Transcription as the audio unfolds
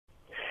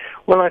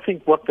Well, I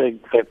think what they've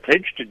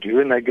pledged to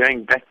do, and they're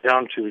going back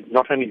down to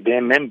not only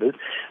their members,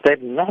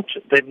 they've not,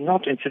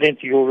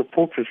 incidentally, your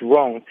report was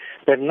wrong,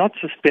 they've not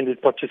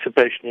suspended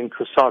participation in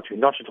Cosatu,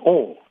 not at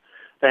all.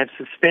 They have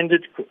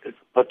suspended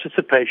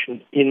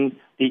participation in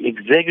the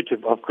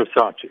executive of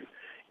Cosatu.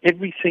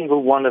 Every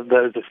single one of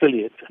those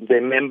affiliates, their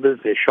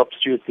members, their shop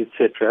stewards,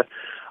 etc.,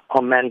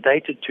 are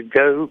mandated to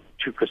go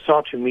to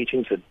Cosatu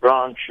meetings at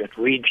branch, at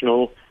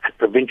regional, at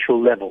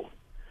provincial level.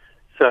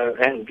 So,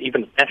 and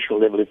even at national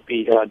level,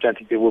 I don't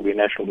think there will be a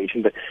national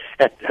meeting, but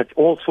at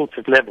all sorts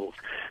of levels.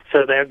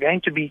 So they are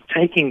going to be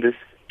taking this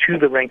to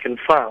the rank and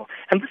file.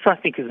 And this, I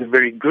think, is a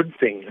very good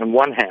thing on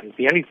one hand.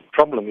 The only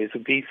problem is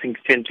that these things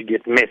tend to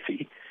get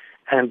messy,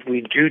 and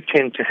we do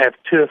tend to have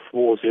turf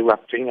wars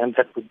erupting, and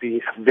that would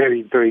be a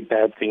very, very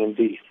bad thing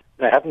indeed.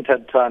 They haven't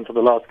had time for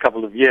the last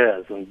couple of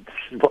years, and this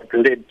is what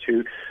led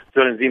to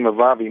Zonazima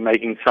Vavi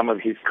making some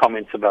of his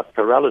comments about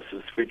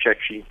paralysis, which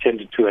actually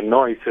tended to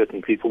annoy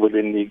certain people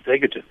within the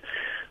executive.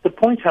 The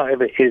point,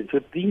 however, is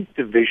that these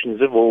divisions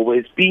have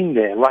always been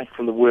there, right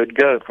from the word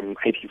go, from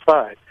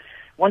 85.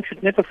 One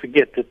should never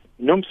forget that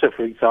Numsa,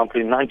 for example,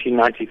 in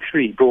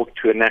 1993 brought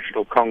to a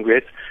national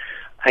congress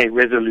a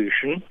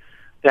resolution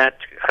that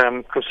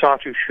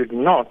Cosatu should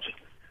not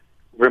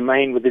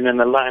remain within an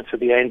alliance with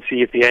the ANC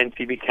if the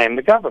ANC became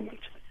the government.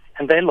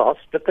 And they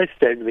lost, but they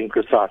stayed within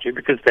Cosatu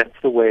because that's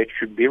the way it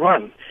should be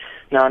run.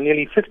 Now,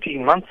 nearly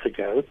 15 months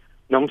ago,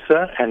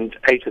 Numsa and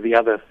 8 of the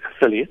other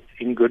affiliates,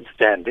 in good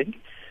standing,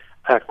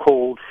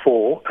 called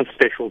for a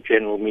special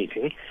general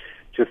meeting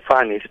to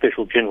finally, a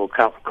special general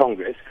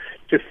congress,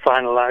 to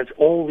finalize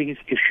all these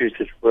issues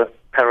that were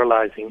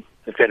paralyzing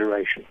the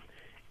federation.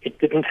 It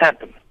didn't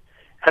happen.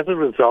 As a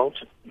result,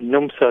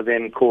 Numsa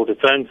then called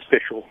its own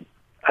special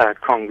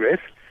Congress,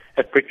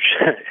 at which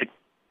it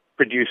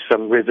produced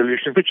some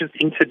resolutions, which is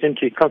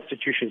incidentally the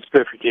Constitution is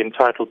perfectly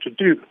entitled to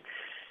do.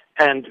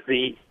 And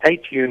the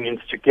 8 unions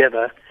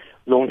together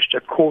launched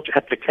a court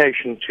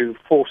application to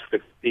force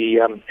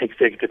the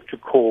executive to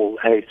call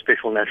a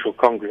special national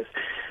congress.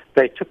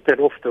 They took that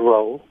off the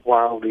roll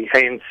while the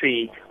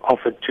ANC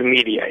offered to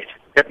mediate.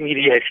 That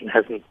mediation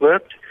hasn't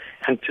worked,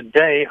 and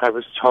today I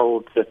was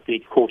told that the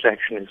court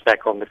action is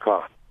back on the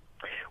card.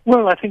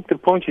 Well, I think the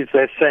point is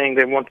they're saying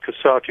they want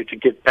Cosatu to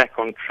get back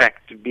on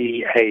track to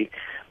be a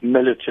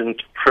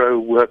militant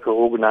pro-worker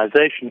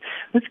organization.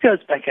 This goes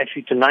back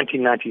actually to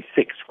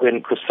 1996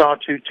 when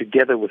Cosatu,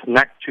 together with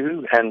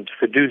NACTU and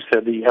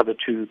FEDUSA, the other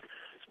 2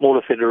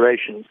 smaller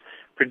federations,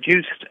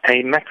 produced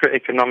a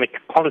macroeconomic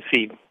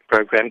policy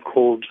program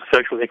called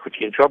Social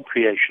Equity and Job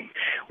Creation,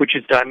 which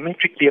is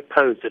diametrically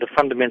opposed at a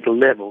fundamental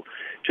level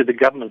to the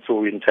government's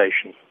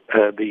orientation.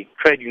 The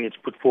trade unions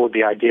put forward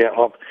the idea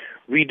of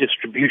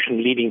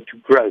redistribution leading to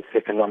growth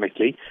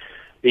economically.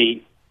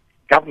 The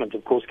government,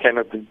 of course, came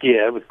up with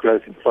GEAR, with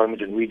growth,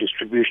 employment, and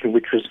redistribution,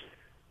 which was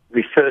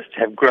we first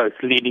have growth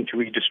leading to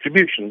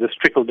redistribution, this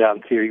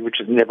trickle-down theory, which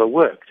has never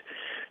worked.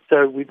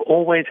 So we've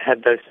always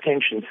had those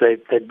tensions.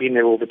 They've been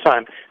there all the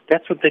time.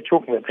 That's what they're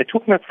talking about. They're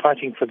talking about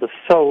fighting for the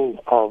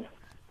soul of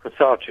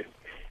Cosatu.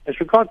 As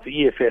regards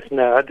the EFF,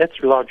 no, that's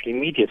largely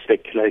media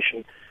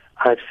speculation.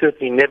 I've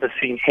certainly never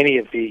seen any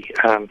of the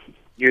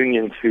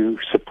unions who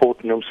support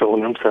Numsa or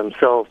Numsa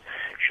themselves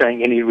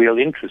showing any real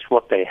interest.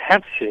 What they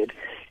have said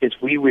is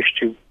we wish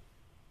to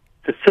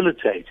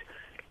facilitate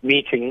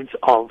meetings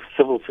of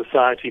civil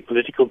society,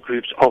 political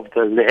groups of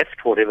the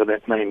left, whatever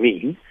that may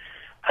mean,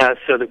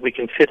 so that we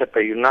can set up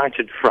a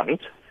united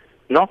front,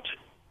 not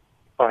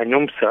by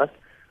Numsa.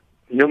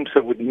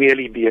 Numsa would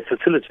merely be a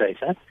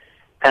facilitator,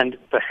 and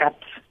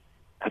perhaps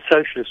a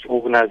socialist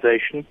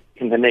organization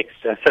in the next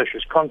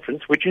socialist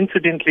conference, which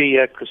incidentally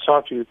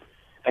Cosatu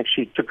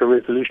actually took a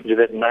resolution to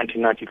that in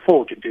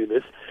 1994 to do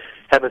this,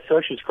 have a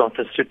socialist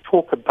conference to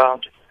talk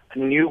about a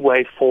new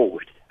way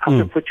forward, out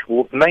of which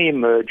may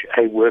emerge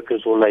a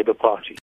workers' or labor party.